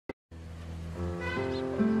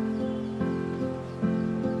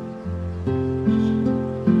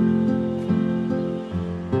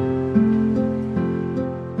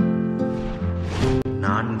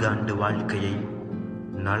வாழ்க்கையை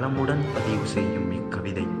நலமுடன் பதிவு செய்யும்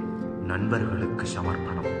இக்கவிதை நண்பர்களுக்கு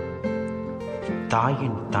சமர்ப்பணம்.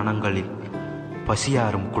 தாயின் தனங்களில்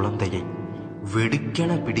பசியாறும் குழந்தையை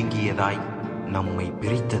வெடுக்கென பிடுங்கியதாய் நம்மை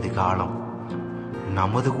பிரித்தது காலம்.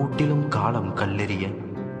 நமது கூட்டிலும் காலம் கல்லெறிய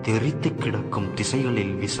தெரித்து கிடக்கும்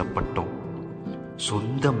திசைகளில் வீசப்பட்டோம்.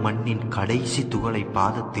 சொந்த மண்ணின் கடைசி துகளை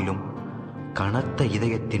பாதத்திலும் கனத்த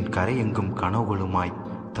இதயத்தின் கரையெங்கும் கனவுகளுமாய்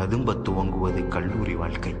ததும்ப துவங்குவது கல்லூரி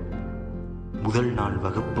வாழ்க்கை. முதல் நாள்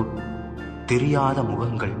வகுப்பு, தெரியாத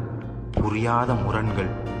முகங்கள், புரியாத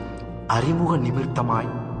முரண்கள், அறிமுக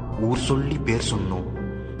நிமித்தமாய் ஊர் சொல்லி பேர் சொன்னோம்.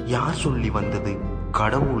 யார் சொல்லி வந்தது?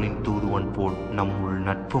 கடவுளின் தூதுவன் போல் நம்முள்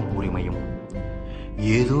நட்பும் உரிமையும்.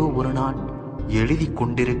 ஏதோ ஒரு நாள் எழுதி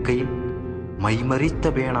கொண்டிருக்கையில்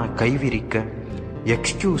மைமறித்த பேனா கைவிரிக்க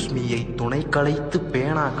எக்ஸ்கியூஸ் மீயை துணை கலைத்து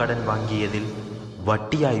பேனா கடன் வாங்கியதில்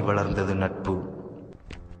வட்டியாய் வளர்ந்தது நட்பு.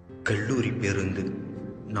 கல்லூரி பேருந்து,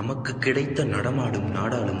 நமக்கு கிடைத்த நடமாடும்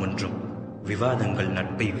நாடாளுமன்றம், விவாதங்கள்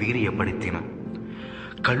நட்பை வீரியப்படுத்தின.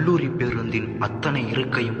 கல்லூரி பேருந்தின் அத்தனை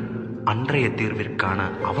இருக்கையும் அன்றைய தேர்விற்கான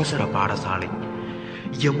அவசர பாடசாலை.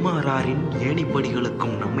 எம்ஆர்ஆரின்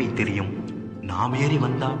ஏணிப்படிகளுக்கும் நம்மை தெரியும். நாம் ஏறி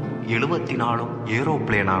வந்தால் 74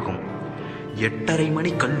 ஏரோப்ளேன் ஆகும். 8:30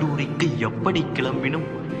 மணி கல்லூரிக்கு எப்படி கிளம்பினும்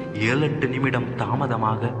 7-8 நிமிடம்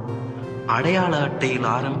தாமதமாக அடையாள அட்டையில்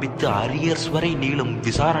ஆரம்பித்து அரியர்ஸ் வரை நீளும்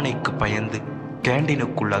விசாரணைக்கு பயந்து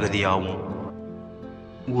கேண்டீனுக்குள் அகதியாகும்.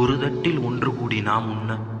 ஒரு தட்டில் ஒன்று கூடி நாம்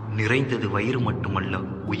உண்ண நிறைந்தது வயிறு மட்டுமல்ல,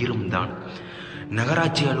 உயிரும் தான்.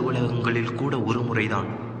 நகராட்சி அலுவலகங்களில் கூட ஒரு முறைதான்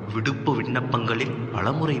விடுப்பு விண்ணப்பங்களில்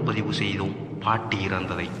பலமுறை பதிவு செய்தோம் பாட்டி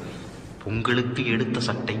இறந்ததை. பொங்கலுக்கு எடுத்த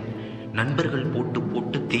சட்டை நண்பர்கள் போட்டு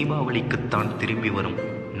போட்டு தீபாவளிக்குத்தான் திரும்பி வரும்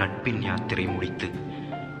நட்பின் யாத்திரை முடித்து.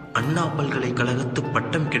 அண்ணா பல்கலைக்கழகத்து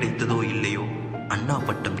பட்டம் கிடைத்ததோ இல்லையோ, அண்ணா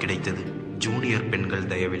பட்டம் கிடைத்தது ஜூனியர் பெண்கள்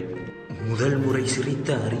தயவில். முதல் முறை சிரித்த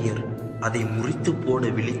அரியர், அதை முறித்து போட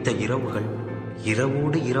விழித்த இரவுகள்,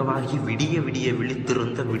 இரவோடு இரவாகி விடிய விடிய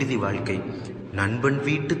விழித்திருந்த விடுதி வாழ்க்கை. நண்பன்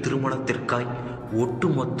வீட்டு திருமணத்திற்காய் ஒட்டு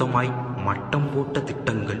மொத்தமாய் மட்டம் போட்ட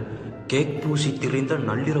திட்டங்கள், கேக் பூசி திரிந்த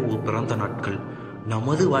நள்ளிரவு பிறந்த நாட்கள்,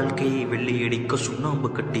 நமது வாழ்க்கையை வெள்ளையடிக்க சுண்ணாம்பு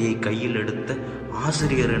கட்டியை கையில் எடுத்த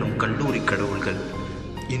ஆசிரியர் எனும் கல்லூரி கடவுள்கள்.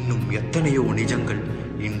 இன்னும் எத்தனையோ நிஜங்கள்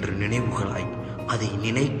இன்று நினைவுகளாய், அதை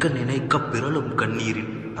நினைக்க நினைக்க பிறலும்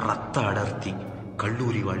கண்ணீரில் இரத்த அடர்த்தி.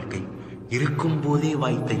 கல்லூரி வாழ்க்கை இருக்கும் போதே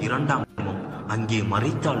வாய்த்த 2ஆம் அங்கே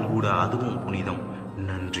மறைத்தால் கூட அதுவும் புனிதம்.